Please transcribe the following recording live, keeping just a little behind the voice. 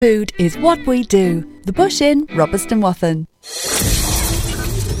Food is what we do. The Bush Inn, Robertson Wathen.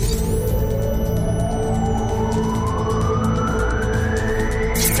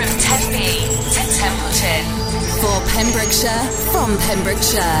 From Tenby to Templeton. For Pembrokeshire, from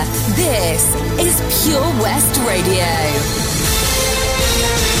Pembrokeshire, this is Pure West Radio.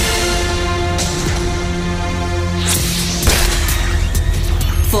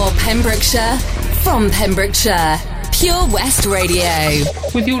 For Pembrokeshire, from Pembrokeshire, Pure West Radio.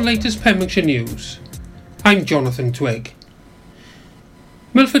 With your latest Pembrokeshire news, I'm Jonathan Twigg.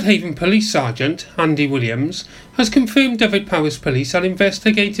 Milford Haven Police Sergeant Andy Williams has confirmed Dyfed-Powys Police are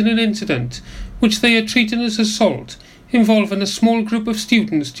investigating an incident which they are treating as assault involving a small group of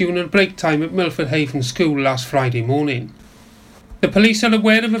students during a break time at Milford Haven School last Friday morning. The police are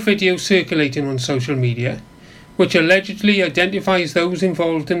aware of a video circulating on social media which allegedly identifies those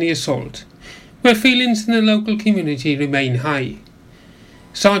involved in the assault, where feelings in the local community remain high.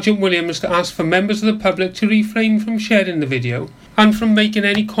 Sergeant Williams asked for members of the public to refrain from sharing the video and from making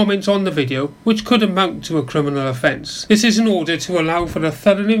any comments on the video which could amount to a criminal offence. This is in order to allow for a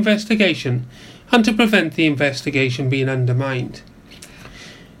thorough investigation and to prevent the investigation being undermined.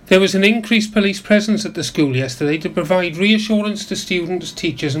 There was an increased police presence at the school yesterday to provide reassurance to students,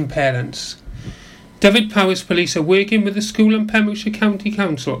 teachers and parents. Dyfed-Powys Police are working with the school and Pembrokeshire County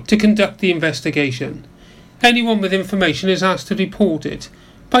Council to conduct the investigation. Anyone with information is asked to report it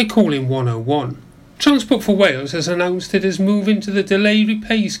by calling 101. Transport for Wales has announced it is moving to the Delay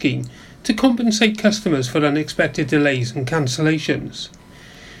Repay scheme to compensate customers for unexpected delays and cancellations.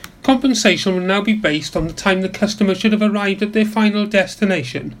 Compensation will now be based on the time the customer should have arrived at their final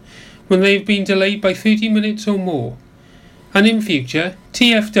destination, when they have been delayed by 30 minutes or more. And in future,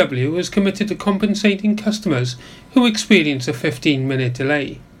 TfW is committed to compensating customers who experience a 15-minute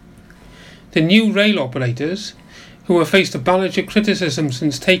delay. The new rail operators, who have faced a barrage of criticism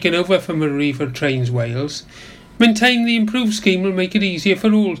since taking over from Arriva Trains Wales, maintain the improved scheme will make it easier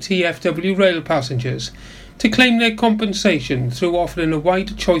for all TfW rail passengers to claim their compensation through offering a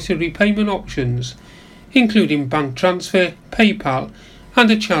wider choice of repayment options, including bank transfer, PayPal and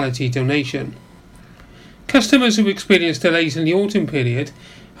a charity donation. Customers who experience delays in the autumn period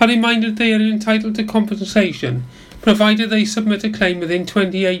are reminded they are entitled to compensation provided they submit a claim within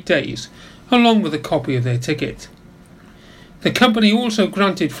 28 days, along with a copy of their ticket. The company also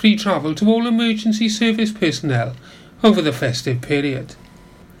granted free travel to all emergency service personnel over the festive period.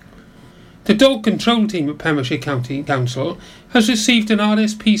 The dog control team at Pembrokeshire County Council has received an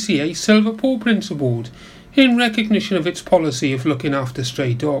RSPCA Silver Paw Prince Award in recognition of its policy of looking after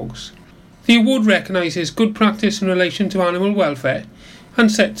stray dogs. The award recognises good practice in relation to animal welfare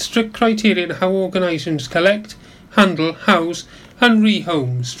and sets strict criteria on how organisations collect, handle, house and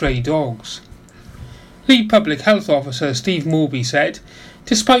rehome stray dogs. Lead Public Health Officer Steve Morby said,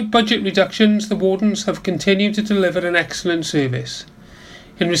 "Despite budget reductions, the wardens have continued to deliver an excellent service.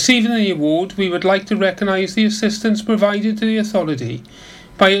 In receiving the award, we would like to recognise the assistance provided to the authority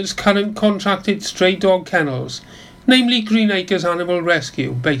by its current contracted stray dog kennels, namely Greenacres Animal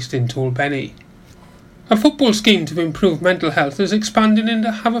Rescue, based in Torbenny." A football scheme to improve mental health is expanding into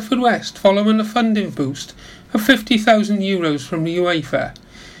Haverfordwest following a funding boost of €50,000 from the UEFA,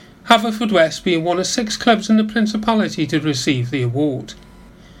 Haverfordwest being one of 6 clubs in the Principality to receive the award.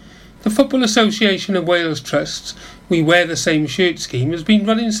 The Football Association of Wales Trust's We Wear the Same Shirt scheme has been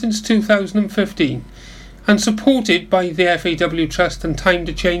running since 2015 and supported by the FAW Trust and Time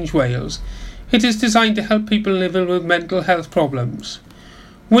to Change Wales. It is designed to help people living with mental health problems.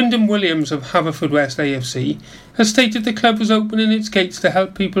 Wyndham Williams of Haverfordwest AFC has stated the club is opening its gates to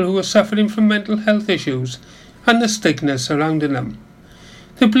help people who are suffering from mental health issues and the stigma surrounding them.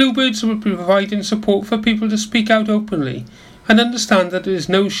 The Bluebirds will be providing support for people to speak out openly and understand that there is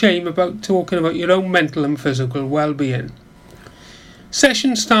no shame about talking about your own mental and physical well-being.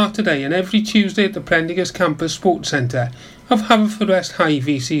 Sessions start today and every Tuesday at the Prendergast Campus Sports Centre of Haverfordwest High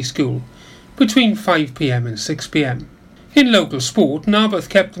VC School between 5pm and 6pm. In local sport, Narberth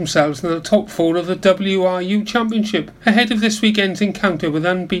kept themselves in the top 4 of the WRU Championship ahead of this weekend's encounter with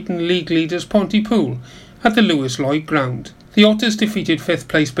unbeaten league leaders Pontypool at the Lewis Lloyd Ground. The Otters defeated 5th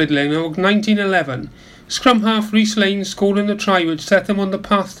place Bidlinnog 19-11. Scrum half Rhys Lane scoring the try which set them on the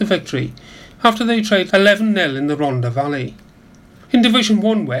path to victory after they trailed 11-0 in the Rhondda Valley. In Division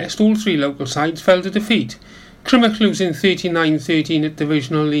 1 West, all 3 local sides fell to defeat, Crymych losing 39-13 at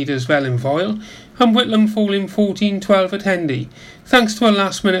divisional leaders Fellinfoyle and Whitlam falling 14-12 at Hendy, thanks to a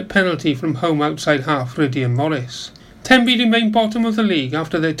last-minute penalty from home outside half Rydian Morris. Tenby remained bottom of the league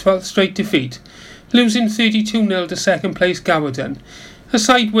after their 12th straight defeat, losing 32-0 to second place Gawerden, a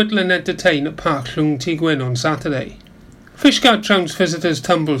side Whitland entertained at Park Llwng Ty Gwyn on Saturday. Fishguard trounced visitors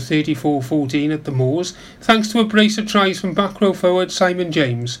Tumble 34-14 at the Moors, thanks to a brace of tries from back row forward Simon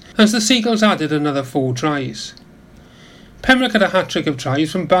James, as the Seagulls added another 4 tries. Pembroke had a hat-trick of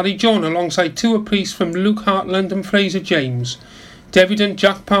tries from Barry John alongside 2 apiece from Luke Hartland and Fraser James. Debutant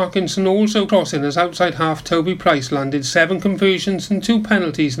Jack Parkinson also crossing as outside half Toby Price landed 7 conversions and 2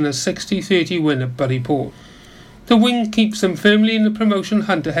 penalties in a 60-30 win at Buryport. The win keeps them firmly in the promotion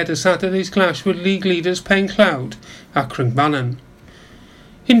hunt ahead of Saturday's clash with league leaders Pencloud at Crankbannon.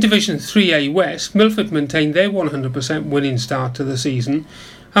 In Division 3A West, Milford maintained their 100% winning start to the season,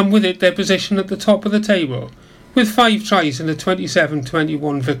 and with it their position at the top of the table, with 5 tries in a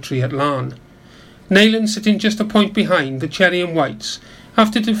 27-21 victory at Larne. Neyland sitting just a point behind the Cherry and Whites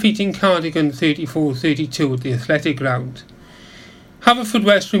after defeating Cardigan 34-32 at the Athletic Ground.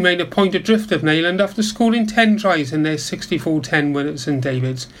 Haverfordwest remain a point adrift of Neyland after scoring 10 tries in their 64-10 win at St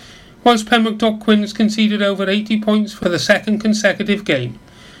David's, whilst Pembroke Dock Quins conceded over 80 points for the second consecutive game,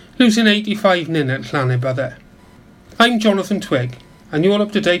 losing 85-0 at Llanybother. I'm Jonathan Twigg, and you're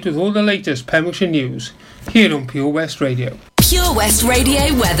up to date with all the latest Pembrokeshire news here on Pure West Radio. Pure West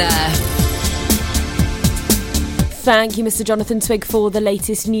Radio weather. Thank you, Mr. Jonathan Twigg, for the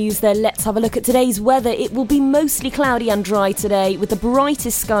latest news there. Let's have a look at today's weather. It will be mostly cloudy and dry today, with the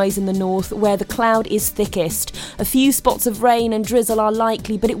brightest skies in the north, where the cloud is thickest. A few spots of rain and drizzle are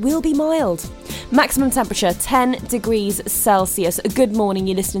likely, but it will be mild. Maximum temperature 10 degrees Celsius. Good morning,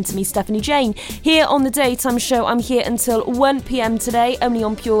 you're listening to me, Stephanie Jane, here on the Daytime Show. I'm here until 1pm today, only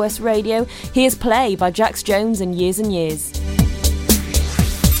on Pure West Radio. Here's Play by Jax Jones and Years and Years.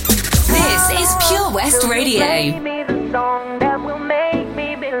 This is Pure West Radio. Play me the song that will make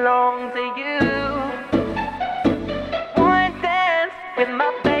me belong to you. One dance with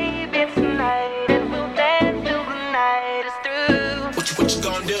my baby tonight, and we'll dance till the night is through. What you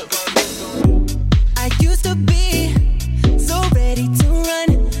gonna do? I used to be so ready to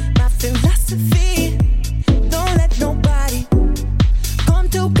run. My philosophy: don't let nobody come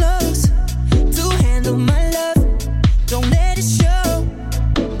too close to handle my love. Don't let it show.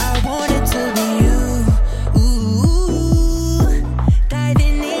 I want it to be you. Ooh,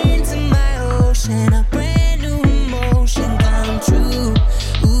 diving into my ocean, a brand new emotion come true.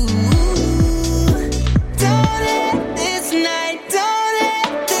 Ooh, don't let this night go.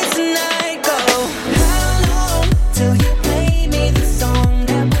 How long till you play me the song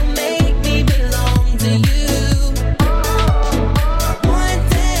that will make me belong to you? One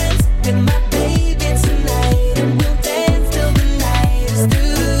dance with my baby tonight, and we'll dance till the night is through.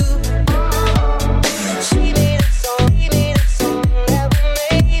 She made a song, he made a song that will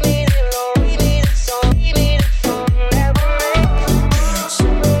make me belong. He made a song, he made a song that will make me. She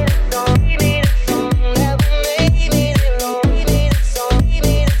made a song, he made a song that will make me belong. He made a song, he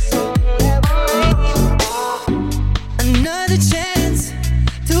made a song that will make me. Another chance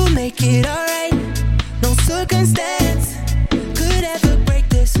to make it alright. No circumstance could ever break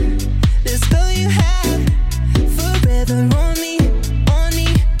this. This spell you have forever on me,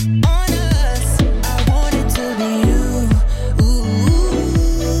 on us. I want it to be you.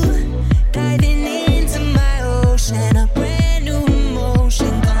 Ooh, diving into my ocean, a brand new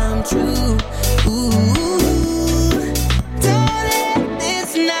emotion come true. Ooh, don't let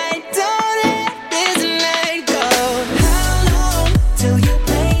this night go. How long till you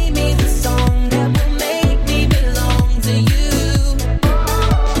play me the song that will make me belong to you?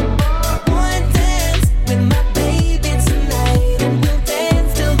 One dance with my baby tonight, and we'll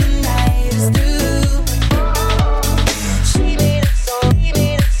dance till the night is through. She made a song, he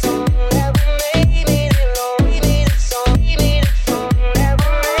made a song that will make me belong. He made a song, he made a song that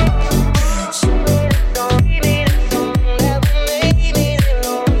will make me. She made a song, he made a song that will make me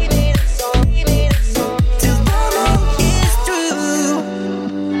belong. He made a song, he made a song till the night is through.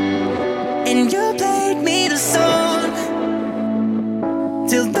 And you played me the song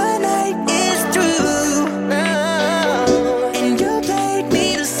till the night is through. And you played me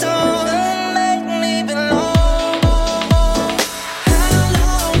the song that make me belong. How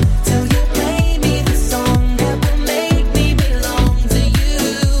long till you play me the song that will make me belong to you?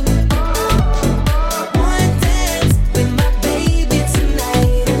 One dance with my baby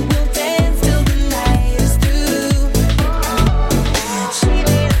tonight, and we'll dance till the night is through. She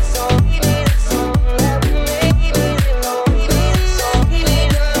made a song, he made a song that will make me belong. He made a song, he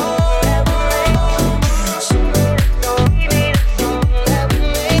made a song that will make me. She made a song, he made a song that will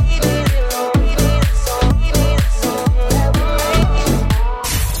make me belong. He made a song, he made a song that will make me.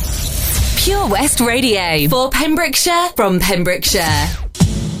 Pure West Radio for Pembrokeshire from Pembrokeshire.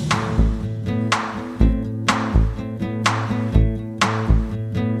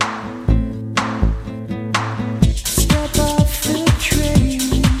 Step up.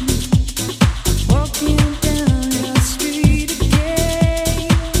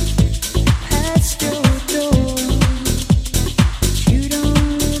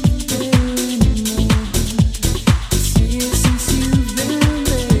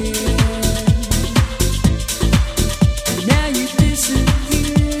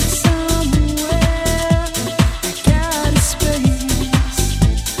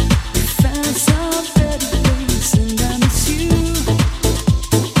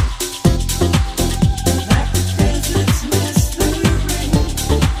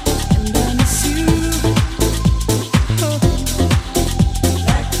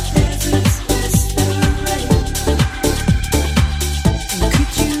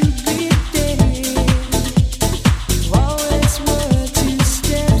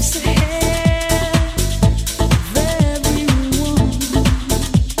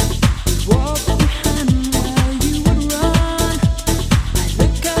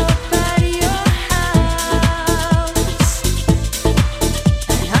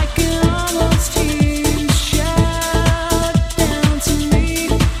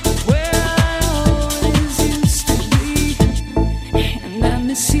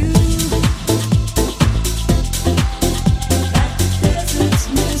 miss you.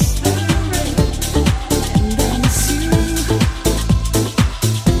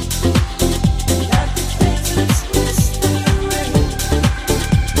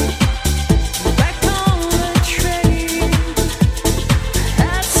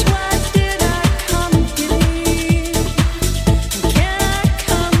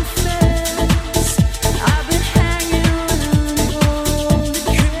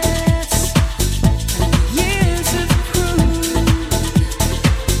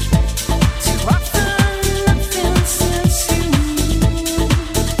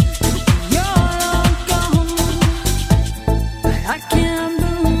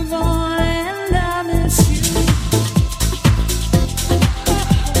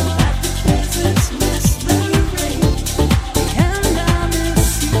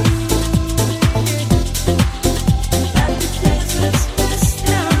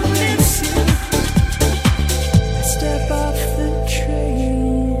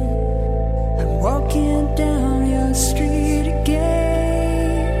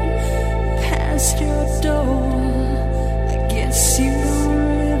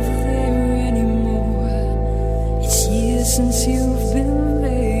 Since you've been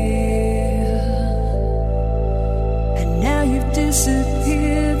there, and now you've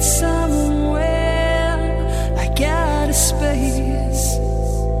disappeared somewhere. I got a space,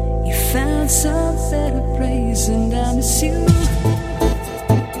 you found some better place, and I miss you.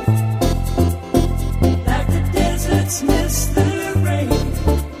 Like the deserts miss the rain,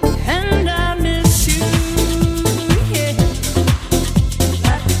 and I miss you. Yeah,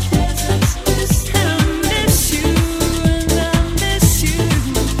 like the deserts miss the rain, I miss you.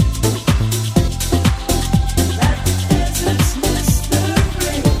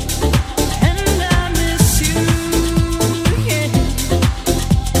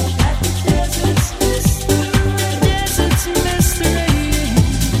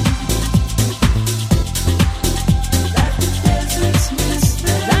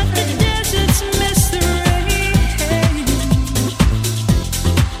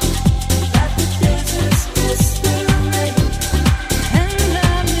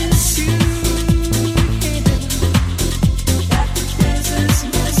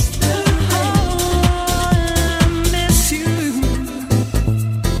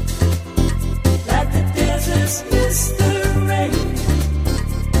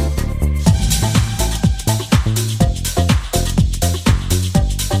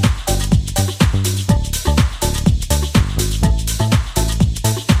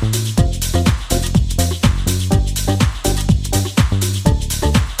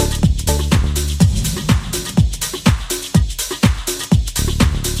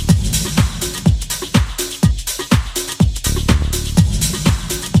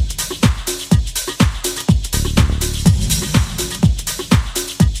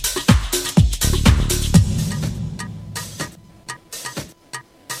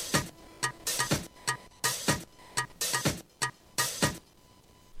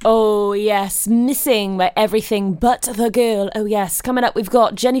 Oh yes, Missing by Everything But The Girl. Oh yes, coming up we've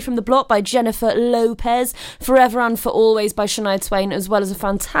got Jenny from the Block by Jennifer Lopez, Forever and For Always by Shania Twain, as well as a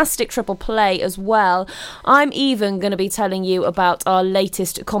fantastic triple play as well. I'm even going to be telling you about our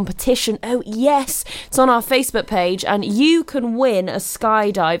latest competition. Oh yes, it's on our Facebook page and you can win a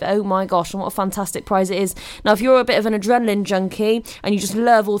skydive. Oh my gosh, and what a fantastic prize it is. Now if you're a bit of an adrenaline junkie and you just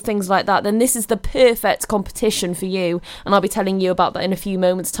love all things like that, then this is the perfect competition for you, and I'll be telling you about that in a few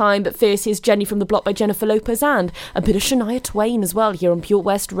moments time. But first, here's Jenny from the Block by Jennifer Lopez and a bit of Shania Twain as well here on Pure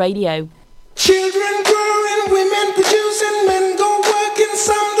West Radio. Children growing, women producing, men go working,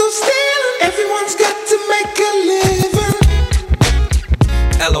 some do stealing. Everyone's got to make a living.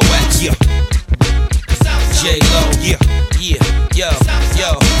 LOX, yeah. J-Lo, yeah,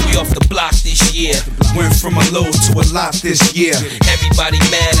 yo, we off the block this year. Went from a low to a lot this year. Everybody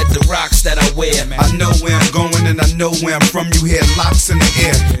mad at the rocks that I wear. I know where I'm going and I know where I'm from. You hear locks in the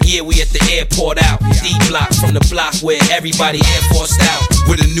air. Yeah, we at the airport out. D-block from the block where everybody Air Forced out.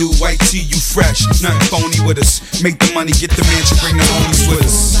 With a new white tee, you fresh. Nothing phony with us. Make the money, get the mansion, bring the homies with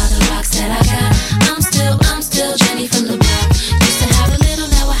us. By the rocks that I got, I'm still Jenny from the block. Used to have a little,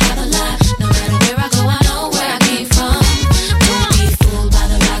 now I have a lot. No matter where I go, I know where I came from. Don't be fooled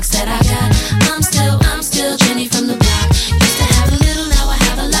by the rocks that I got. I'm still Jenny from the block. Used to have a little, now I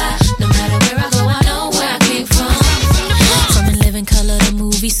have a lot. No matter where I go, I know where I came from. From In Living Color to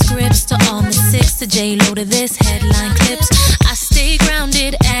movie scripts to all the six to J-Lo to this headline clips. I stay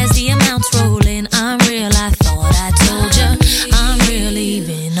grounded as the amounts roll in. I'm real, I thought I told ya. I'm real,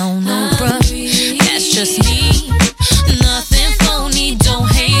 even on no bruh. That's just me. Nothing phony, don't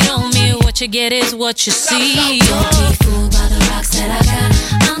you get is what you see. Don't be fooled by the rocks that I got.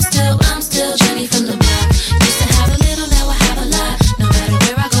 I'm still Jenny from the block. Used to have a little, now I have a lot. No matter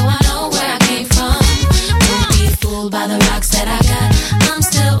where I go, I know where I came from. Don't be fooled by the rocks that I got. I'm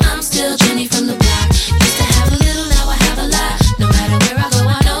still Jenny from the block. Used to have a little, now I have a lot. No matter where I go,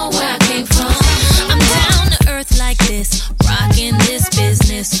 I know where I came from. I'm down to earth like this, rocking this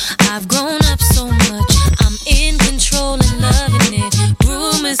business. I've grown up so much, I'm in control and loving it.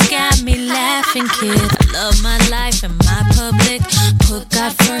 Rumors got me laughing, kid. I love my life and my public. Put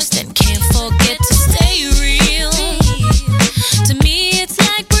God first and can't forget to stay real. To me, it's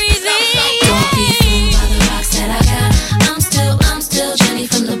like breathing. Don't be fooled by the rocks that I got. I'm still Jenny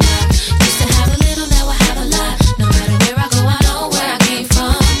from the block. Used to have a little, now I have a lot. No matter where I go, I know where I came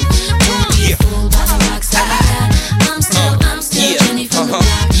from. Don't be fooled by the rocks that I got. I'm still Jenny from the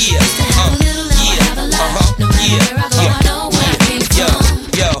block. Used to have a little, now I have a lot. No matter where I go, I know where I came from.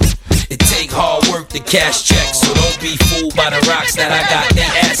 Yo, it take hard work to cash checks, so don't be fooled by the rocks that I got. They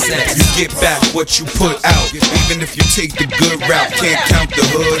assets. You get back what you put out. Even if you take the good route, can't count the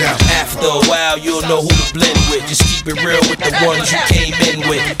hood out. After a while, you'll know who to blend with. Just keep it real with the ones you came in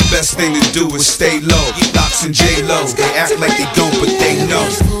with. Best thing to do is stay low. Locks and J-Lo, they act like they don't, but they know.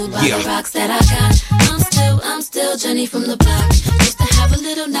 Yeah. The rocks that I got. I'm still Jenny from the block. Used to have a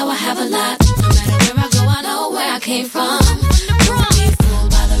little, now I have a lot. No matter where I go, I know where I came from. Don't be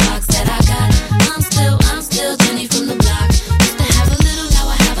fooled by the rocks that I got. I'm still Jenny from the block. Used to have a little, now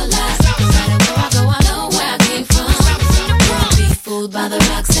I have a lot. No matter where I go, I know where I came from. Don't be fooled by the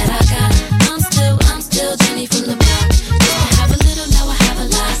rocks that I got. I'm still Jenny from the block. Used to have a little, now I have a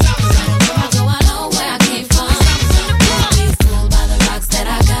lot. No matter where I go, I know where I came from. Don't be fooled by the rocks that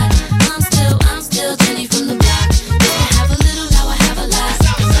I got. I'm still Jenny from the block. Used to have a little, now I have a lot.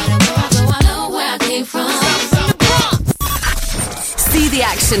 No matter where I go, I know where I came from. See the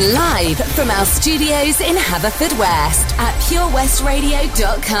action live from our studios in Haverfordwest at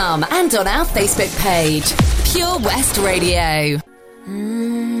purewestradio.com and on our Facebook page, Pure West Radio.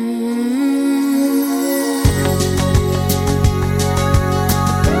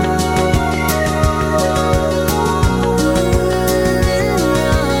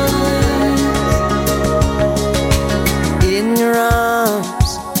 In your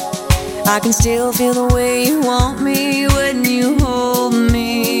arms, I can still feel the way you want me when you hold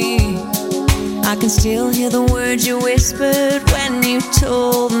me. I can still hear the words you whispered when you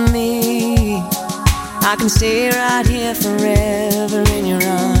told me. I can stay right here forever in your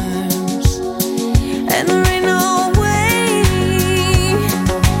arms. And there ain't no way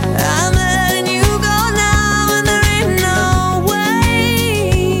I'm letting you go now, and there ain't no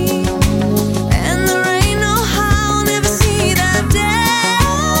way, and there ain't no how I'll never see that day.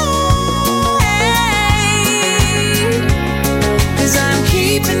 'Cause I'm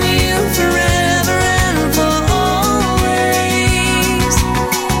keeping you forever and for always.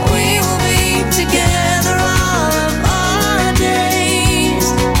 We will be together all of our days.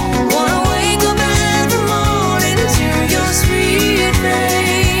 Wanna wake up every morning to your sweet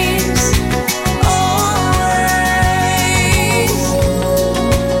face. Always.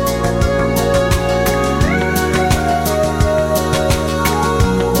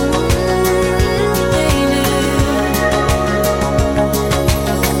 Baby.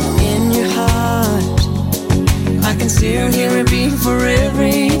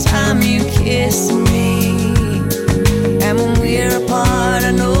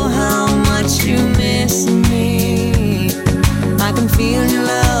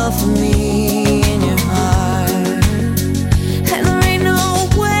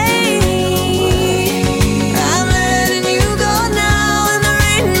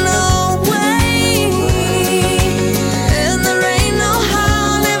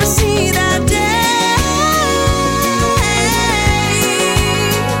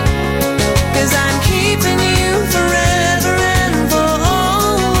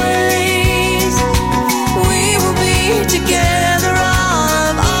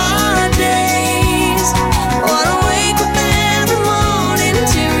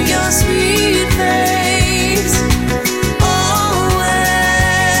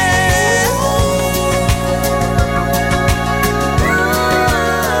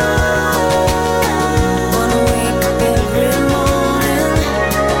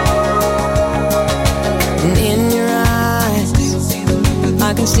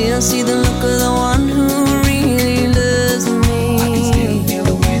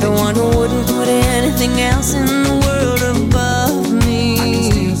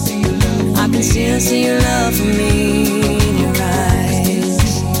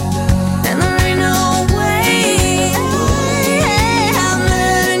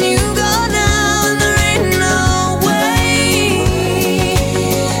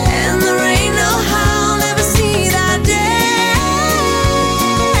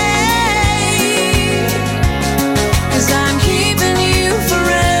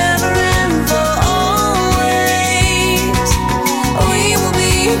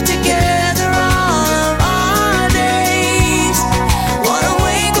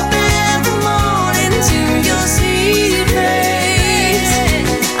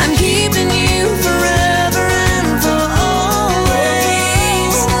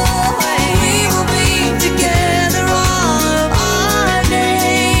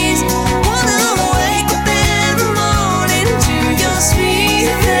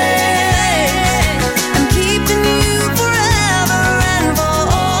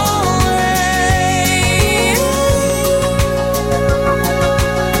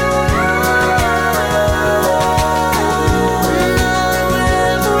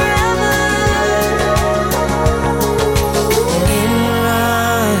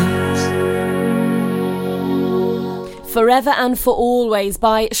 Forever and For Always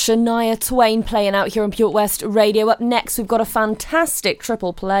by Shania Twain playing out here on Pure West Radio. Up next, we've got a fantastic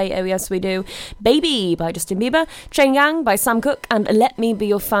triple play. Oh, yes, we do. Baby by Justin Bieber, Chain Gang by Sam Cooke, and Let Me Be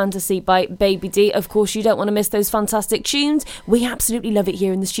Your Fantasy by Baby D. Of course, you don't want to miss those fantastic tunes. We absolutely love it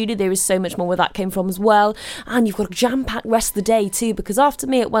here in the studio. There is so much more where that came from as well. And you've got a jam-packed rest of the day too, because after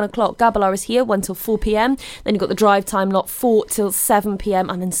me at 1 o'clock, Gabalar is here, 1 till 4 p.m. Then you've got the drive time lot, 4 till 7 p.m.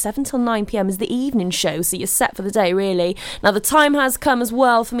 And then 7 till 9 p.m. is the evening show. So you're set for the day, really. Now, the time has come as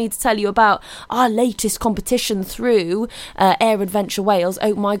well for me to tell you about our latest competition through Air Adventure Wales.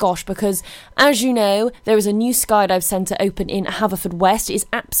 Oh my gosh, because as you know, there is a new skydive centre open in Haverfordwest. It is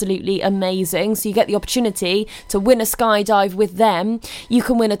absolutely amazing. So you get the opportunity to win a skydive with them. You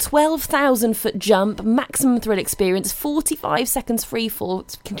can win a 12,000 foot jump, maximum thrill experience, 45 seconds free fall,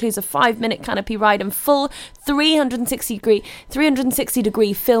 it includes a 5-minute canopy ride and full 360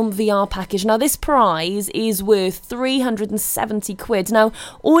 degree film VR package. Now, this prize is worth 370 quid. Now,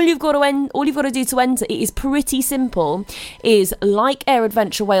 all you've got to do to enter it is pretty simple. Is like Air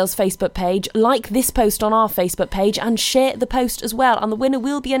Adventure Wales Facebook page, like this post on our Facebook page, and share the post as well. And the winner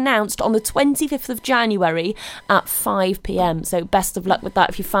will be announced on the 25th of January at 5 p.m. So best of luck with that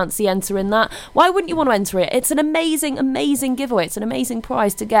if you fancy entering that. Why wouldn't you want to enter it? It's an amazing, amazing giveaway. It's an amazing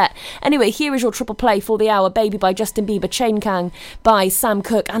prize to get. Anyway, here is your triple play for the hour. Baby by Justin Bieber, Chain Gang by Sam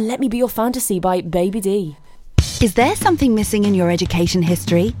Cooke, and Let Me Be Your Fantasy by Baby D. Is there something missing in your education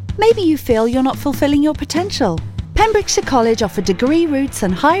history? Maybe you feel you're not fulfilling your potential. Pembrokeshire College offer degree routes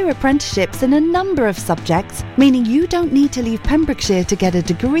and higher apprenticeships in a number of subjects, meaning you don't need to leave Pembrokeshire to get a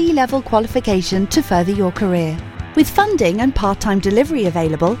degree-level qualification to further your career. With funding and part-time delivery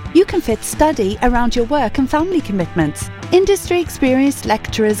available, you can fit study around your work and family commitments. Industry-experienced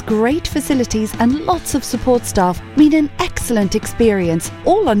lecturers, great facilities and lots of support staff mean an excellent experience,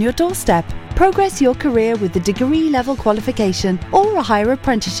 all on your doorstep. Progress your career with the degree-level qualification or a higher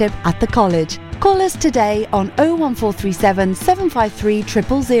apprenticeship at the college. Call us today on 01437 753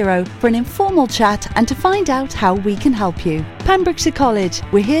 000 for an informal chat and to find out how we can help you. Pembrokeshire College,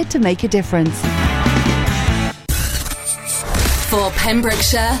 we're here to make a difference. For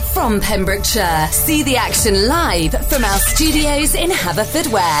Pembrokeshire, from Pembrokeshire. See the action live from our studios in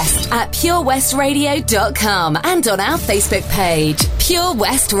Haverfordwest at purewestradio.com and on our Facebook page, Pure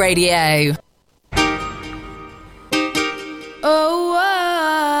West Radio. Oh,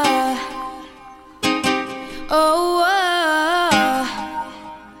 oh,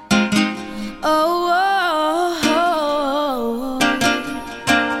 oh, oh,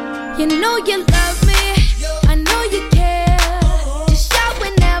 you know you love me, I know you care. Just shout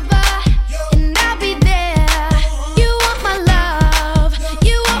whenever, and I'll be there. You want my love,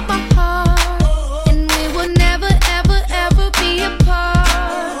 you want my heart, and we will never, ever, ever be apart.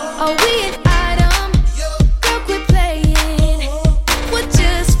 Are we an item? Girl, quit playing. We're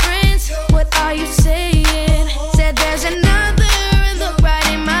just friends. What are you saying? Said there's another, and look right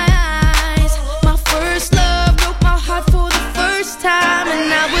in my eyes. My first love broke my heart for the first time,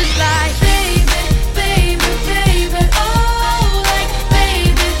 and I was like, baby, baby, baby, oh, like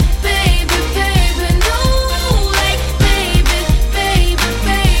baby, baby, baby, no, like baby, baby,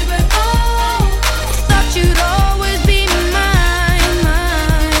 baby, oh, thought you'd always be mine,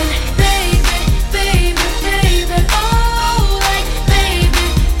 mine, baby, baby, baby, oh, like baby,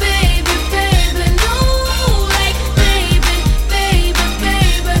 baby, baby, no, like baby, baby,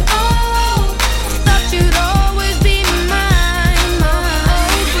 baby, oh, thought you'd always be mine,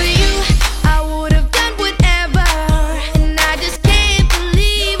 mine. For you, I would have done whatever, and I just can't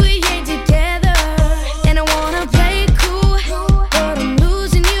believe we ain't together. And I wanna play it cool, but I'm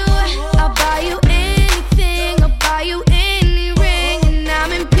losing you. I'll buy you anything, I'll buy you any ring, and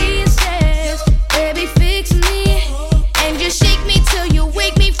I'm in pieces. Baby, fix me, and just shake me till you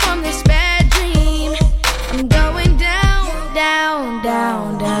wake me from this bad dream. I'm going down, down,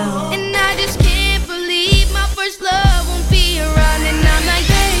 down, down, and I just can't believe my first love won't be around. And I'm like,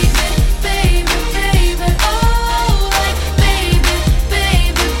 baby, baby, baby, oh, like baby,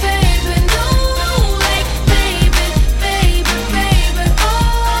 baby, baby, no, like baby, baby, baby,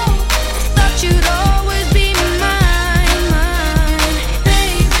 oh, thought you'd always be mine, mine,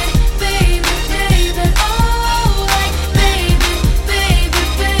 baby, baby, baby, oh, like baby, baby,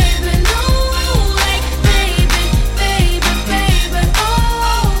 baby, no, like baby, baby, baby,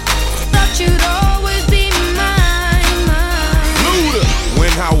 oh,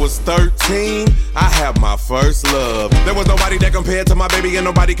 13, I had my first love. There was nobody that compared to my baby, and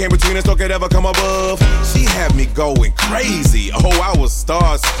nobody came between us or could ever come above. She had me going crazy, oh, I was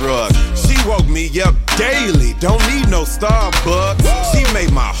starstruck. She woke me up daily, don't need no Starbucks. She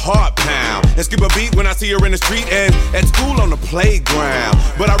made my heart pound and skip a beat when I see her in the street and at school on the playground.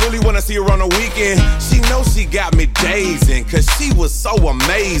 But I really wanna see her on the weekend. She knows she got me dazing, cause she was so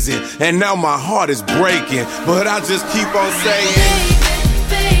amazing. And now my heart is breaking, but I just keep on saying,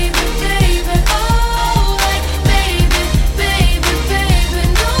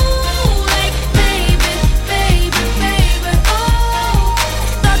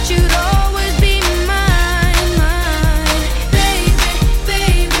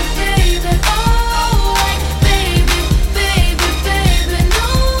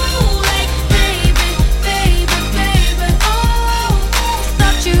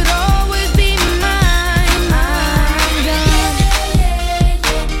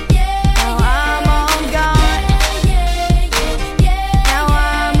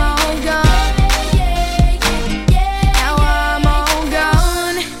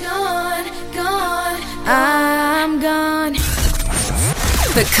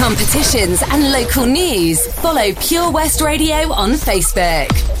 For competitions and local news, follow Pure West Radio on Facebook.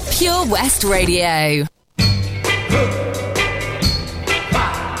 Pure West Radio.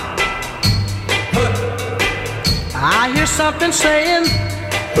 I hear something saying,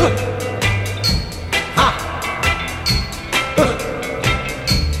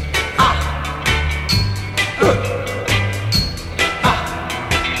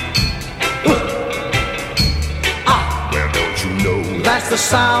 that's the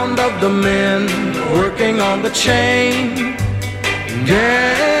sound of the men working on the chain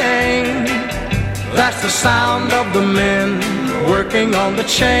gang. That's the sound of the men working on the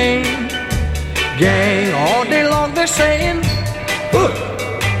chain gang. All day long they're saying,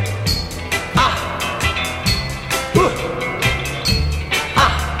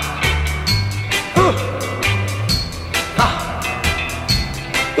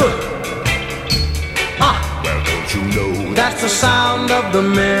 that's the sound of the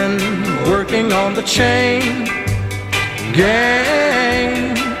men working on the chain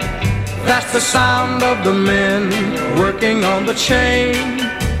gang. That's the sound of the men working on the chain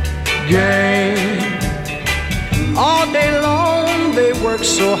gang. All day long they work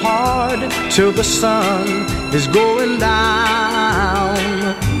so hard till the sun is going down,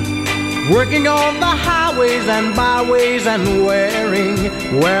 working on the highways and byways and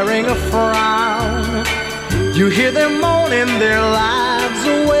wearing a frown. You hear them moaning their lives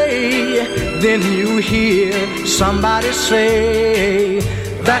away, then you hear somebody say,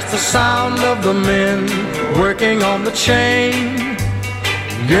 that's the sound of the men working on the chain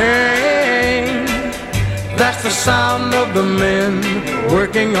gang. That's the sound of the men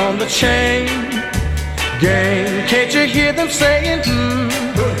working on the chain gang. Can't you hear them saying,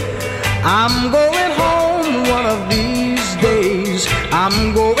 I'm going home one of these days.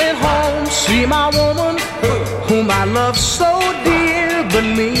 I'm going home, see my woman whom I love so dear. But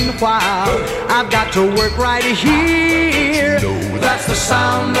meanwhile, I've got to work right here. That's the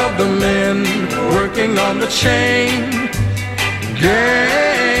sound of the men working on the chain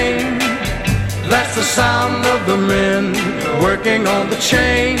gang. That's the sound of the men working on the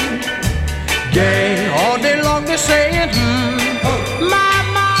chain gang. All day long they're saying,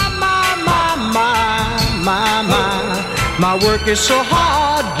 my work is so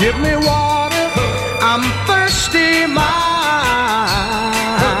hard, give me water, I'm thirsty,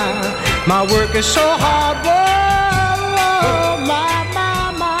 my work is so hard, whoa, my.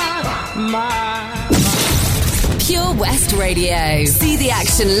 Pure West Radio. See the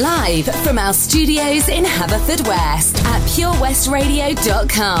action live from our studios in Haverfordwest at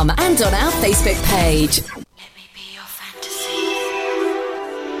purewestradio.com and on our Facebook page.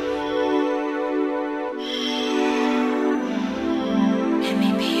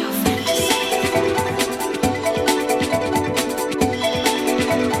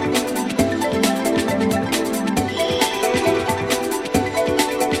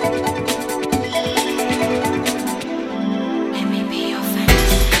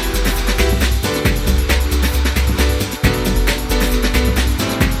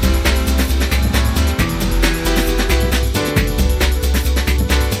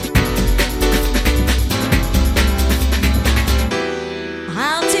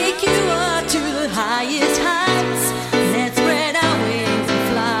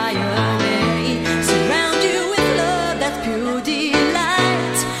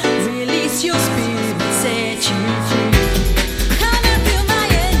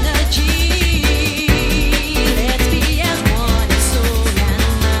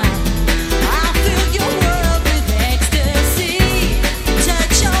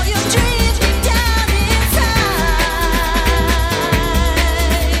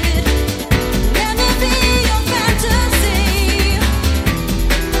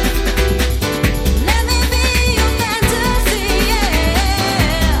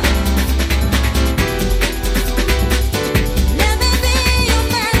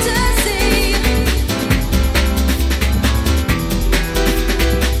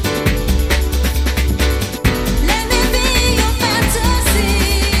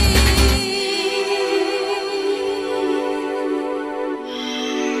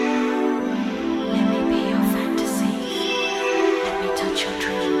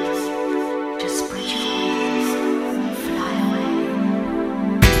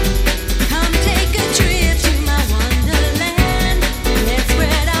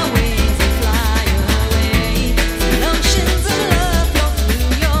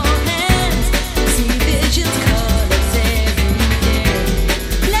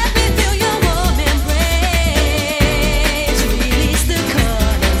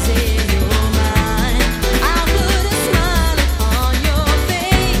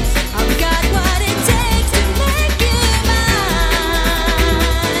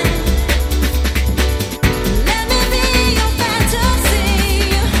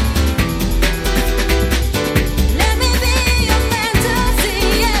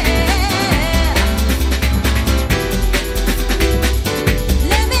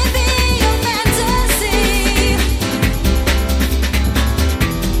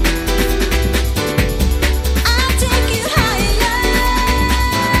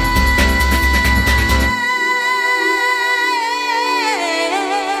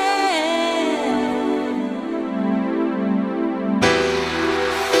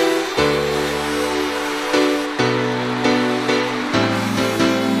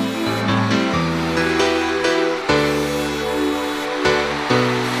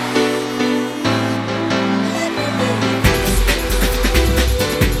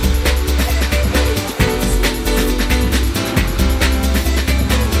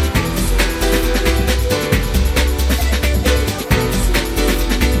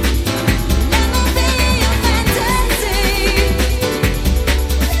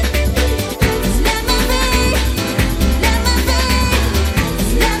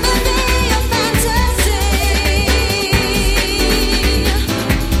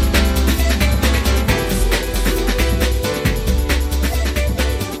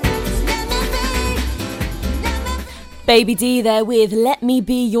 Baby D there with Let Me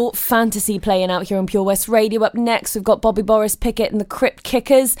Be Your Fantasy playing out here on Pure West Radio. Up next, we've got Bobby Boris Pickett and the Crypt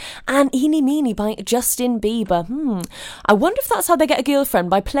Kickers and Eeny Meeny by Justin Bieber. I wonder if that's how they get a girlfriend,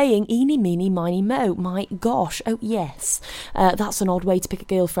 by playing Eeny Meeny Miny Mo. My gosh, oh yes. That's an odd way to pick a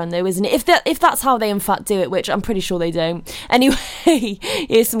girlfriend though, isn't it? If that's how they in fact do it, which I'm pretty sure they don't. Anyway,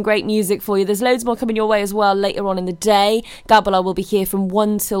 here's some great music for you. There's loads more coming your way as well later on in the day. Gabriella will be here from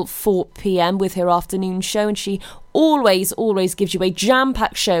 1 till 4 p.m. with her afternoon show, and she always gives you a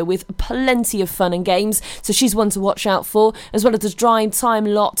jam-packed show with plenty of fun and games, so she's one to watch out for, as well as the drive time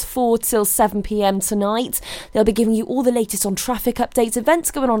lot 4 till 7 p.m. tonight. They'll be giving you all the latest on traffic updates,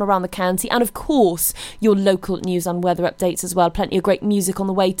 events going on around the county, and of course your local news and weather updates as well. Plenty of great music on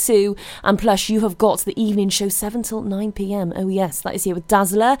the way too, and plus you have got the evening show 7 till 9 p.m. Oh yes, that is here with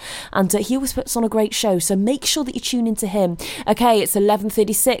Dazzler, and he always puts on a great show, so make sure that you tune into him. Okay, it's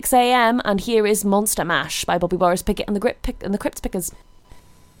 11:36 a.m. and here is Monster Mash by Bobby Boris Pickett and the Crypt Pickers. I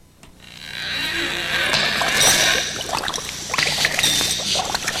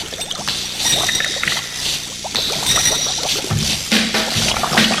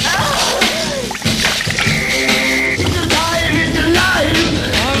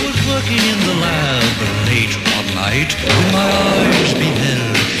was working in the lab late one night when my eyes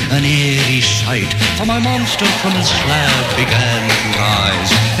beheld an eerie sight. For my monster from his slab began to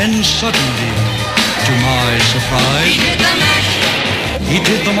rise, and suddenly, to my surprise, he did the mash. He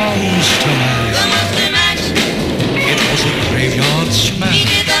did the monster mash. The monster mash. It was a graveyard smash. He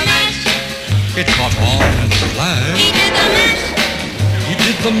did the mash. It caught on and flash. He did the mash. He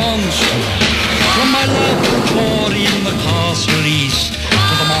did the monster mash. From my laboratory in the castle east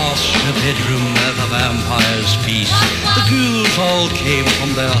to the master bedroom where the vampires feast, the ghouls all came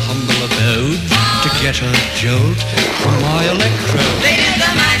from their humble abode to get a jolt from my electrode. They did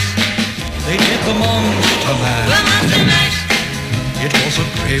the mash. They did the monster mash. The monster mash. It was a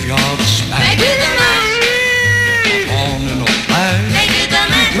graveyard smash. They did the mash. On in a flash. They did the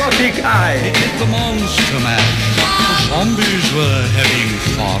mash. Hypnotic eye. They did the monster mash. The zombies were having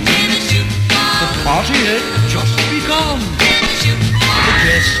fun. The party had just begun. The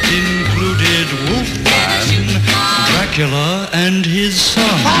guests included Wolfman, Dracula, and his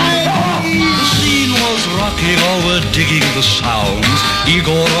son. The scene was rocking, all were digging the sounds.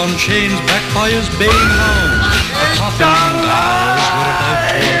 Igor on chains, backed by his baying hounds. The coughing gals were about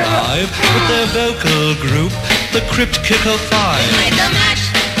to arrive with their vocal group, the Crypt Kicker Five.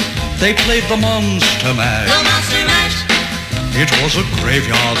 They played the monster mash. The monster mash. It was a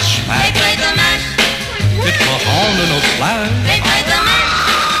graveyard smash. They played the mash. It caught on in a flash. They played the mash.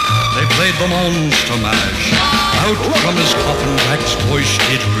 They played the monster mash. Out from his coffin, Drac's voice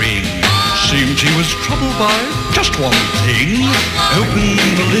did ring. Seemed he was troubled by just one thing. Opened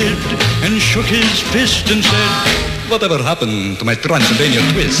the lid and shook his fist and said, "Whatever happened to my Transylvania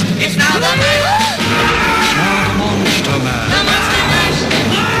twist?" It's now the mash. It's now the monster mash. The monster mash.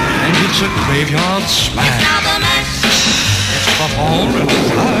 And it's a graveyard smash. It's now the mash. It's caught on in a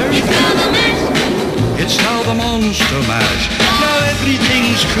flash. It's now the mash. It's now the monster mash. Now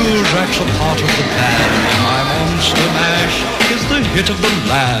everything's cool, Drac's a part of the plan. My monster mash is the hit of the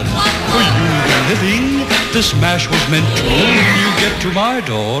land. For you, the living, this mash was meant to. When you get to my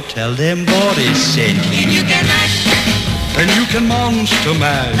door, tell them Boris sent you. You can mash. Then you can monster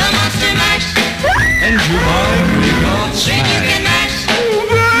mash. The monster mash. And you my graveyard smash. Then you can mash.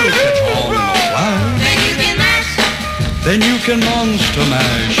 You'll catch on in a flash. Then you can mash. Then you can monster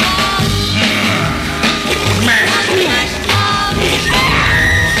mash.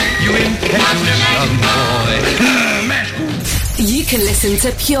 You impetuous young boy. You can listen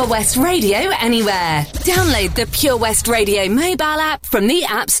to Pure West Radio anywhere. Download the Pure West Radio mobile app from the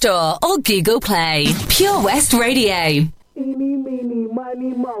App Store or Google Play. Pure West Radio. Eeny, meeny,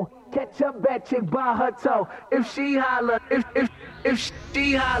 miny, mo. Catch a bad chick by her toe. If she holler, if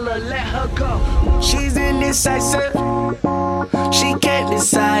she holler, let her go. She's indecisive. She can't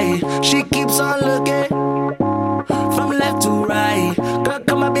decide. She keeps on looking from left to right. Girl,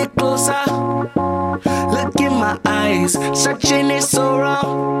 come a bit closer. Look in my eyes. Searching is so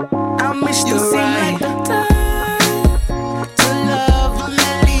wrong. I miss you the right. Like the time to love and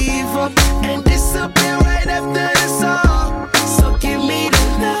then leave up and disappear right after the song. So give me the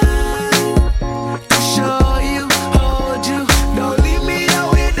night to show you, hold you. Don't leave me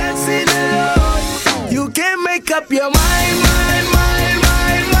out here dancing alone. You can't make up your mind.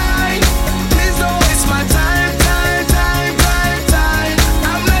 Please don't waste my time.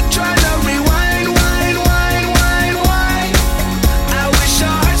 I'm not trying to rewind. I wish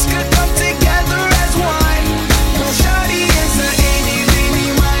our hearts could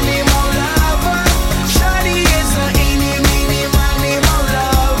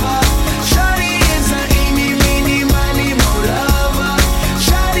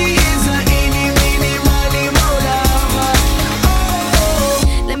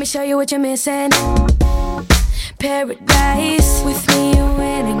me show you what you're missing. Paradise, with me you're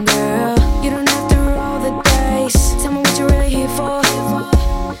winning, girl. You don't have to roll the dice. Tell me what you're really here for.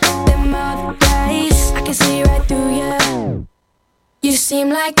 Them other days, I can see right through you. You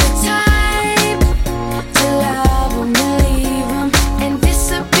seem like the type to love 'em and leave 'em and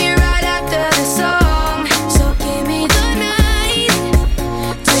disappear right after the song. So give me the night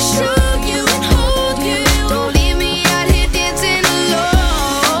to show you and hold you. Don't leave me out here dancing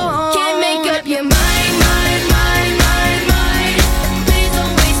alone. Can't make up your mind. Please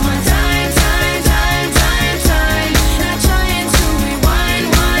don't waste my time. Not trying to rewind.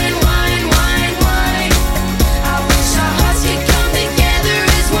 I wish our hearts could come together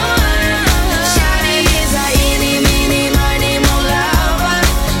as one. Shawty is a eeny, meeny, miny, mo lover.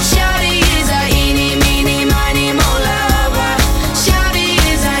 Shawty is a eeny, meeny, miny, mo lover. Shawty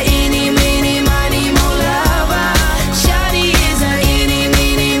is a eeny, meeny, miny, mo lover. Shawty is a eeny,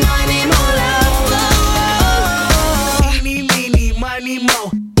 meeny, miny, mo lover. Eeny, meeny, miny, mo.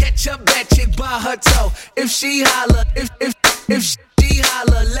 Catch a bad chick by her toe. If she holler, if she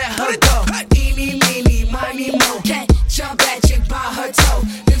holler, let her go. Eeny, meeny, miny, mo. Catch a bad chick by her toe.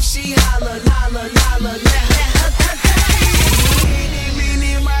 If she holler, let her go. Eeny,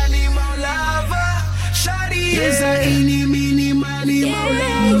 meeny, miny, mo lover. Shawty is a eeny, meeny, miny, mo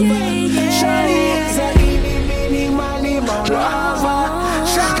lover. Shawty is a eeny, meeny, miny, mo lover.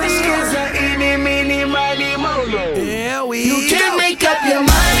 Shawty is a eeny, meeny, miny, mo lover. You can't make up your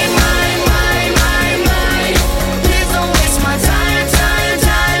mind. Please don't waste my time.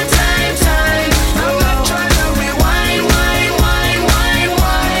 I'm not trying to rewind.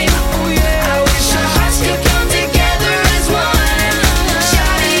 Oh yeah. I wish our hearts could come together as one.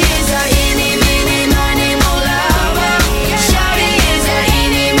 Shawty is a eeny, meeny, miny, mo lover. Shawty is a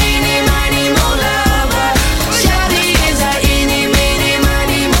eeny, meeny, miny, mo lover. Shawty is a eeny, meeny,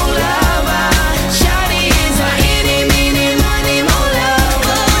 miny, mo lover. Shawty is a eeny, meeny, miny, mo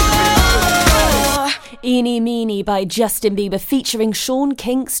lover. Eeny Meeny by Justin Bieber featuring Sean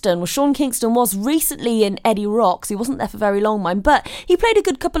Kingston. Well, Sean Kingston was recently in Eddie Rocks. He wasn't there for very long, mind, but he played a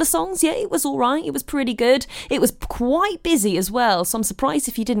good couple of songs. Yeah, it was all right. It was pretty good. It was quite busy as well, so I'm surprised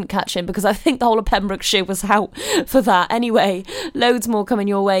if you didn't catch him because I think the whole of Pembrokeshire was out for that. Anyway, loads more coming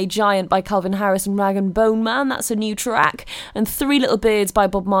your way. Giant by Calvin Harris and Rag and Bone Man. That's a new track. And Three Little Birds by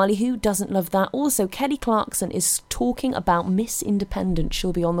Bob Marley. Who doesn't love that? Also, Kelly Clarkson is talking about Miss Independent.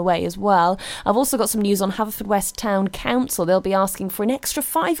 She'll be on the way as well. I've also got some news on Haverfordwest Town Council. They'll be asking for an extra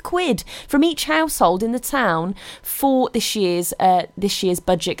 £5 from each household in the town for this year's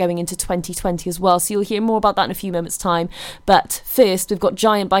budget going into 2020 as well. So you'll hear more about that in a few moments' time. But first, we've got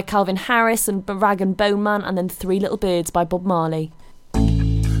Giant by Calvin Harris and Rag and Bone Man, and then Three Little Birds by Bob Marley.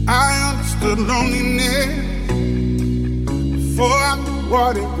 I understood loneliness before I knew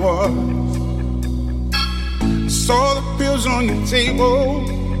what it was. I saw the pills on your table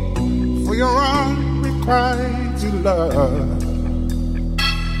for your unrequited love.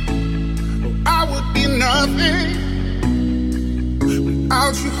 I would be nothing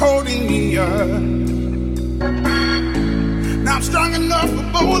without you holding me up. Now I'm strong enough for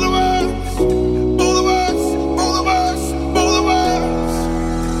both of us. Both of us, both of us, both of us.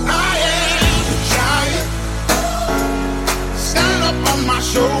 I am a giant. Stand up on my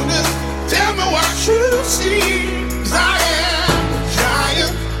shoulders. Tell me what you see. 'Cause I am a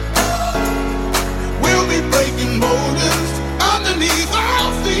giant. We'll be breaking boulders underneath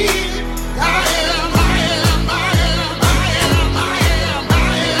our feet. I am a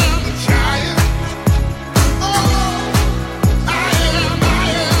giant. Oh, I am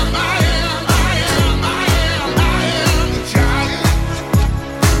a giant.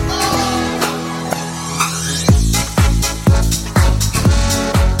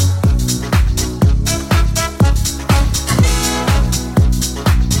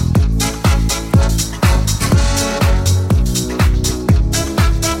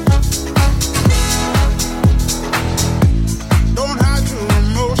 Don't hide your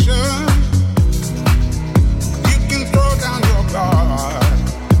emotion. You can throw down your guard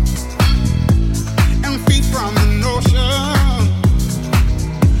and feed from the notion.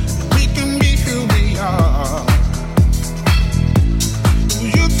 We can be who we are.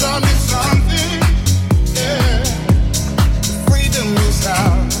 You taught me something, yeah. Freedom is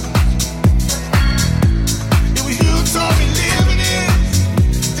ours. It was you taught me living is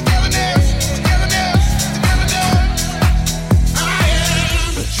togetherness. I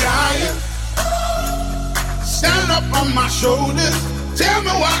am a giant. Stand up on my shoulders. Tell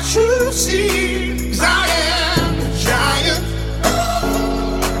me what you see. 'Cause I am a giant.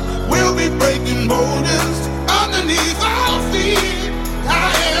 We'll be breaking boulders underneath our feet. I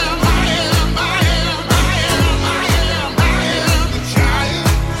am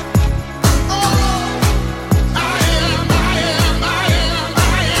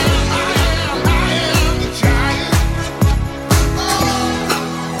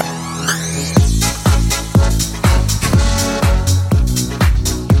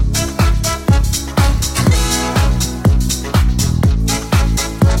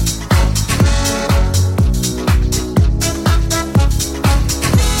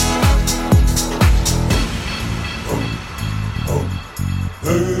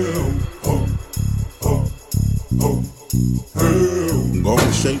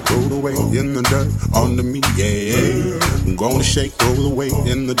under me, yeah. I'm gonna shake, throw it away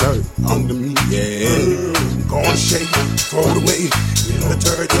in the dirt under me, yeah. I'm gonna shake, throw it away in the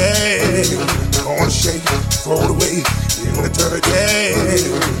dirt, yeah. I'm gonna shake, throw it away in the dirt, yeah.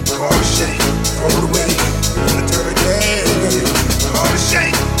 I'm gonna shake, throw it away in the dirt, yeah. I'm gonna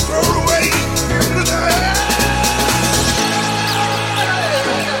shake, throw it away in the dirt.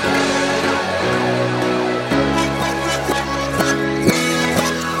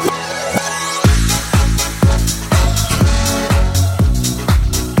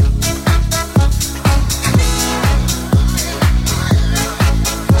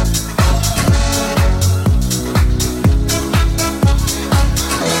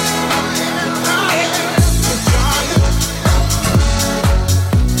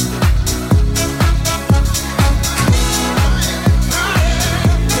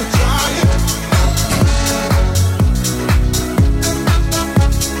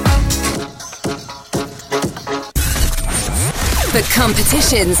 For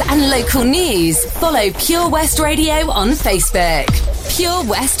competitions and local news, follow Pure West Radio on Facebook. Pure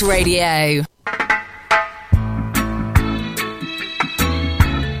West Radio.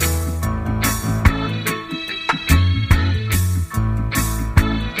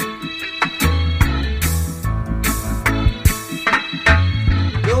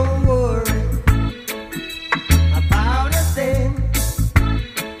 Don't worry about a thing.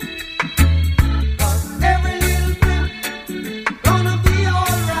 'Cause every little thing gonna be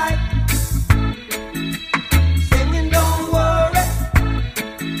alright. Singing, don't worry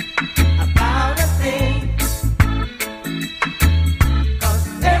about a thing. 'Cause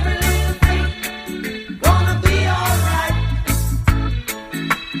every little thing gonna be alright.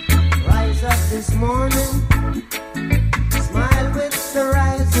 Rise up this morning, smile with the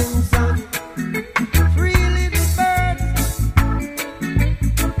rising sun. Three little birds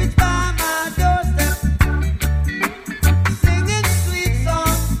pitch by my doorstep, singing sweet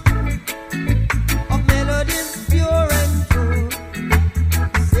songs of melodies pure and true,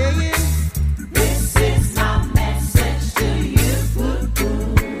 saying, "This is my message to you."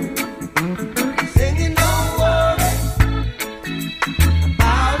 Singing, don't worry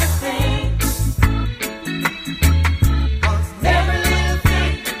about a thing. 'Cause every little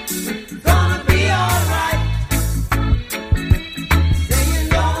thing gonna be alright. Saying,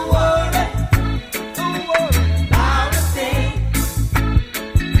 don't worry about a thing.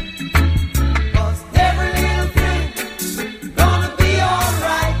 'Cause every little thing gonna be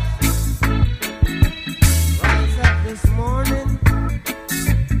alright. Rise up this morning,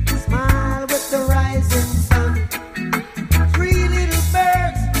 smile with the rising sun. Three little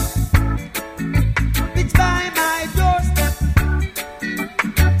birds pitch by my doorstep,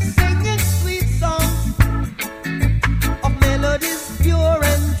 singing sweet songs of melodies pure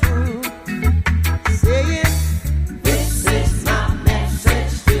and true, saying, "This is my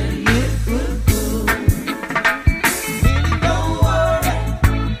message to you." Meaning, don't worry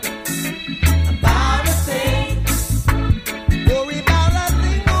about a thing. Worry about a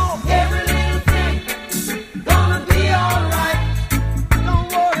thing, oh, every little thing gonna be alright. Don't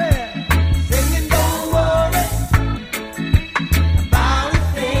worry, singing, don't worry about a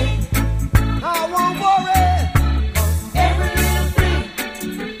thing. I won't worry, 'cause every little thing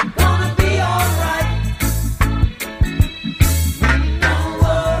gonna be alright. Don't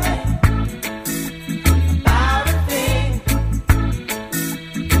worry about a thing,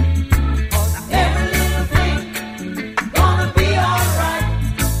 'cause every little thing gonna be alright.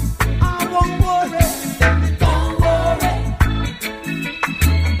 I won't worry, don't worry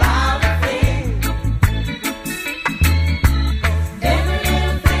about a thing, 'cause every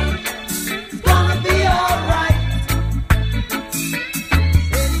little thing gonna be alright.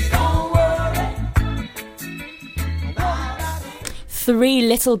 Don't worry about a thing. Three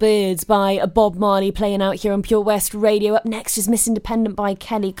Little Birds by Bob Marley playing out here on Pure West Radio. Up next is Miss Independent by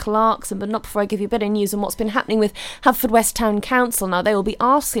Kelly Clarkson, but not before I give you a bit of news on what's been happening with Haverfordwest Town Council. Now, they will be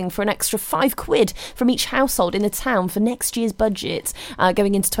asking for an extra £5 from each household in the town for next year's budget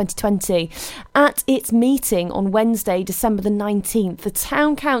going into 2020. At its meeting on Wednesday, December the 19th, the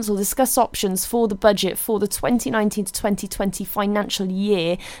Town Council discussed options for the budget for the 2019 to 2020 financial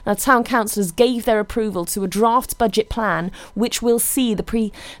year. Now, Town Councillors gave their approval to a draft budget plan which will see see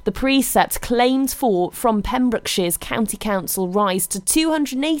the precept claimed for from Pembrokeshire's County Council rise to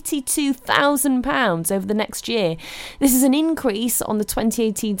 £282,000 over the next year. This is an increase on the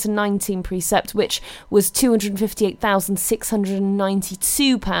 2018 to 19 precept, which was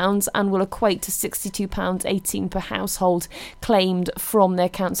 £258,692 and will equate to £62.18 per household claimed from their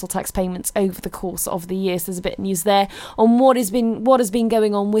council tax payments over the course of the year. So there's a bit of news there on what has been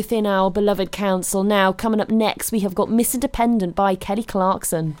going on within our beloved council. Now, coming up next, we have got Miss Independent by Kelly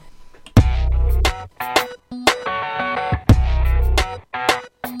Clarkson.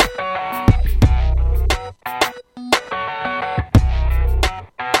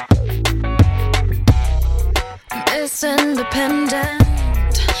 Miss Independent,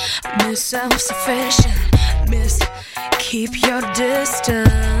 Miss Self-Sufficient, Miss Keep Your Distance,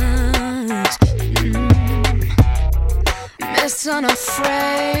 Miss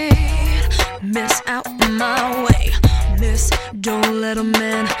Unafraid, Miss Out My Way, Miss Don't Let a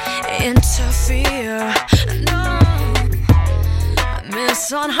Man Interfere, no,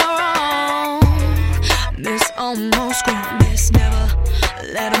 Miss On Her Own, Miss Almost Grown, Miss Never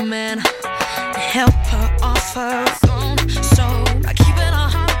Let a Man help her off her throne. So by keeping her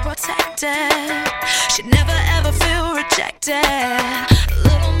heart protected, she'd never ever feel rejected.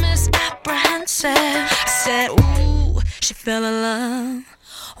 Little Miss Apprehensive said, ooh, she fell in love.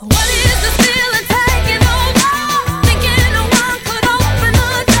 What is this feeling taking over? Thinking no one could open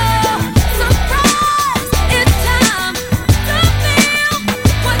the door. Surprise, it's time to feel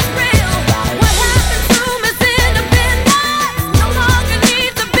what's real. What happened to Miss Independent? No longer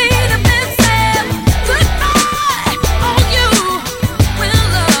needs to be defensive. Goodbye, all you when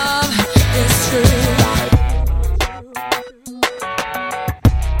love is true.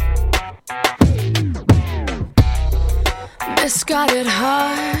 Miss got it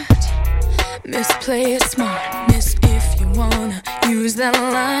hard, Miss play it smart, Miss if you wanna use that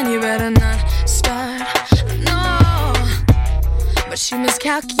line, you better not start, no. But she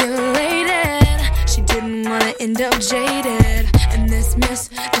miscalculated, she didn't wanna end up jaded, and this Miss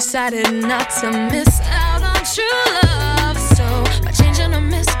decided not to miss out on true love. So by changing her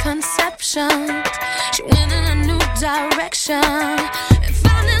misconceptions, she went in a new direction and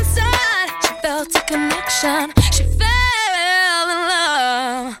found inside she felt a connection. She fell in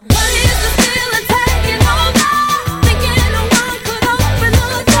love. What is the feeling taking over? Thinking no one could open the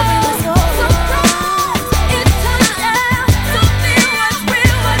door. Surprise, it's time to feel what's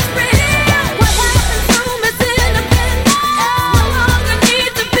real, what's real. What happened to Miss Independent? No longer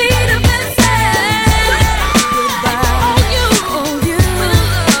need to be defensive. Goodbye, all you when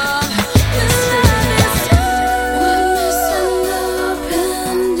love is true. When Miss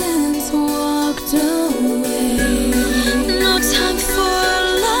Independence walked away, no time for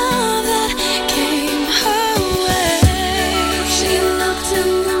love that came her way. She looked in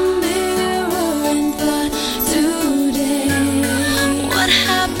the mirror and thought, today, what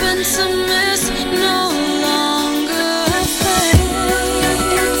happened to Miss No Longer Afraid?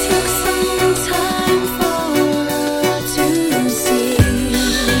 It took some time for her to see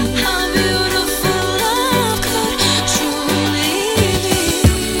how beautiful love could truly be.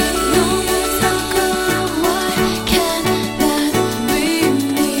 No more talk of why can't that be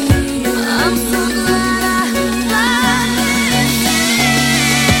me? I'm so glad I finally see.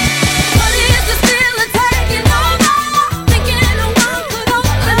 What is this feeling taking over? Thinking no one could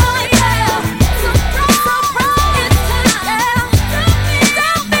open the door. Surprise, surprise, it's time to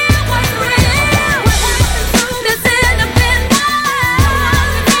feel what's real. What happened to Miss Independent?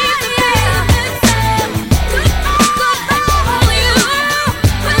 Goodbye, all you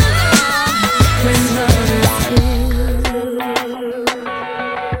when love is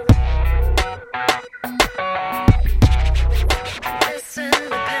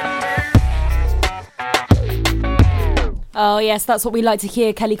Oh yes, that's what we like to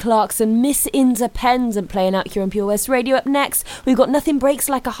hear. Kelly Clarkson, Miss Independent, playing out here on Pure West Radio. Up next, we've got Nothing Breaks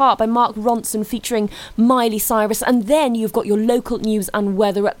Like a Heart by Mark Ronson featuring Miley Cyrus. And then you've got your local news and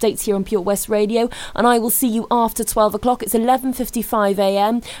weather updates here on Pure West Radio. And I will see you after 12 o'clock. It's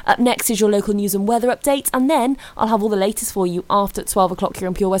 11:55am. Up next is your local news and weather update. And then I'll have all the latest for you after 12 o'clock here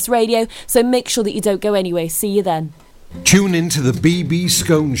on Pure West Radio. So make sure that you don't go anywhere. See you then. Tune in to the BB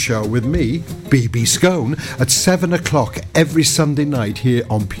Scone Show with me, BB Scone, at 7 o'clock every Sunday night here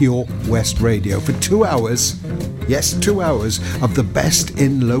on Pure West Radio for 2 hours. Yes, 2 hours of the best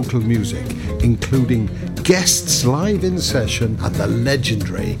in local music, including guests live in session and the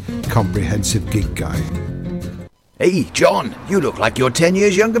legendary Comprehensive Gig Guide. Hey, John, you look like you're 10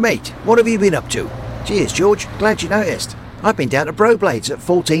 years younger, mate. What have you been up to? Cheers, George. Glad you noticed. I've been down to Broblades at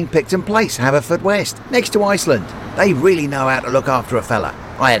 14 Picton Place, Haverfordwest, next to Iceland. They really know how to look after a fella.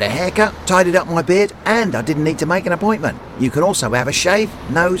 I had a haircut, tidied up my beard, and I didn't need to make an appointment. You can also have a shave,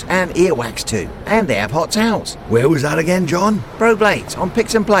 nose and ear wax too. And they have hot towels. Where was that again, John? Bro Blades on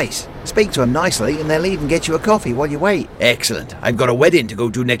Pixon Place. Speak to them nicely and they'll even get you a coffee while you wait. Excellent. I've got a wedding to go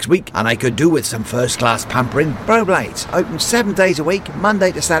to next week and I could do with some first-class pampering. Bro Blades, open 7 days a week,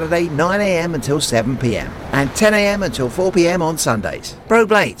 Monday to Saturday, 9am until 7pm. And 10am until 4pm on Sundays. Bro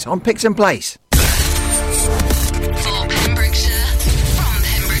Blades on Pixon Place. For Pembrokeshire, from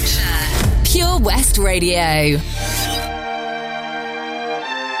Pembrokeshire, Pure West Radio.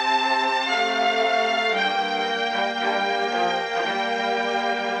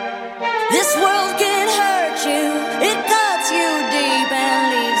 This world can hurt you, it cuts you deep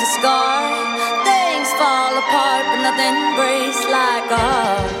and leaves a scar. Things fall apart, but nothing breaks like a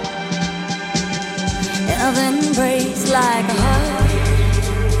heart. Nothing breaks like a heart.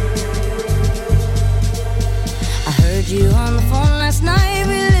 I heard you on the phone last night.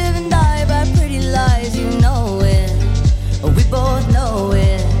 We live and die by pretty lies, you know it. We both know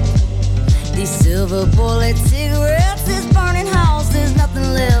it. These silver bullet cigarettes, this burning house, there's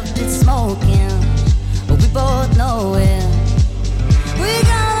nothing left, it's smoking. We both know it. We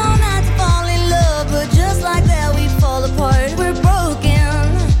got all night to fall in love, but just like that we fall apart. We're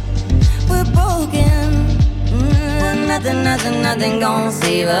broken, we're broken. Nothing gonna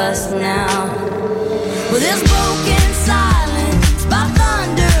save us now. Well, this broken silence by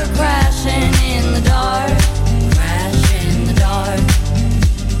thunder crashing in the dark, crash in the dark.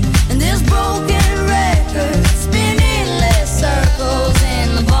 And this broken record spinning less circles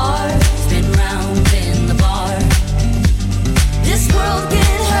in the bar, spin round in the bar. This world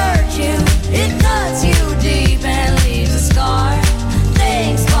can hurt you, it cuts you deep and leaves a scar.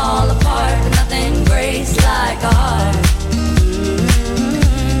 Things fall apart, but nothing breaks like a heart.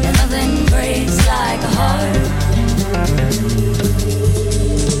 And nothing breaks like a heart.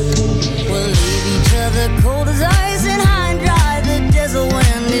 We'll leave each other cold as ice and high and dry. The desert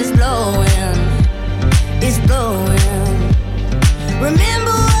wind is blowing, it's blowing.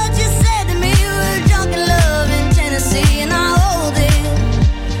 Remember what you said to me, we were drunk in love in Tennessee, and I hold it,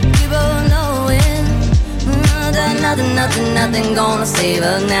 we both know it. Nothing gonna save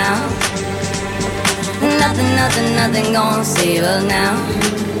us now. Nothing gonna save us now.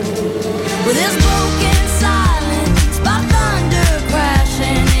 With this broken silence by thunder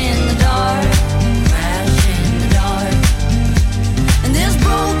crashing in the dark, crash in the dark. And this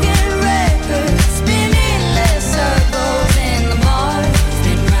broken record spinning less circles in the bar,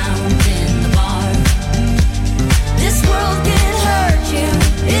 spin round in the bar. This world can hurt you,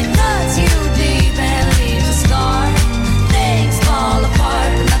 it cuts you deep and leaves a scar. Things fall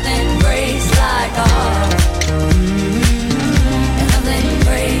apart, but nothing breaks like a heart. And nothing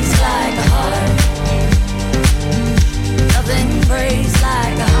breaks like a heart. Nothing breaks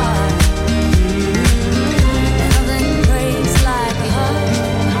like a heart. And nothing breaks like a heart.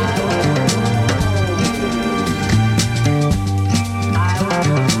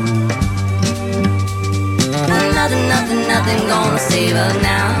 Nothing gonna save us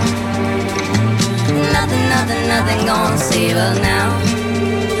now. Nothing gonna save us now.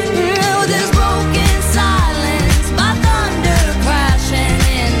 With this broken silence by thunder crashing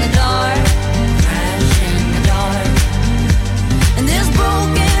in the dark, crash in the dark. And this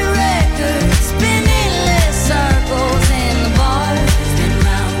broken record spinning less circles in the bar, spin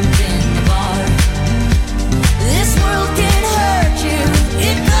round in the bar. This world can hurt you,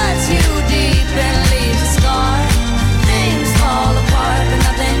 it cuts you deep and leaves a scar. Things fall apart, but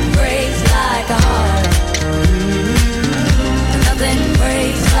nothing breaks like a heart. Nothing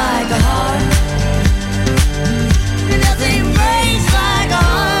breaks like a heart. Nothing breaks like a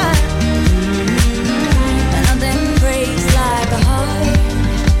heart. Nothing breaks like a heart.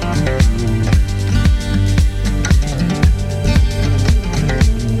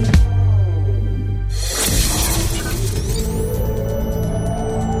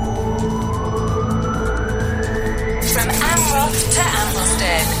 From Amroth to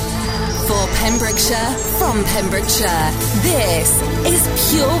Ambleston. For Pembrokeshire, from Pembrokeshire, this is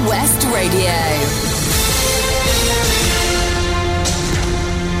Pure West Radio.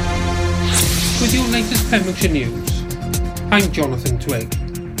 With your latest Pembrokeshire news, I'm Jonathan Twigg.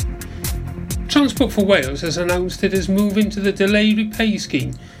 Transport for Wales has announced it is moving to the Delay Repay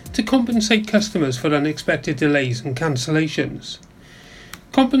scheme to compensate customers for unexpected delays and cancellations.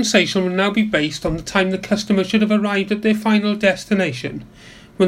 Compensation will now be based on the time the customer should have arrived at their final destination,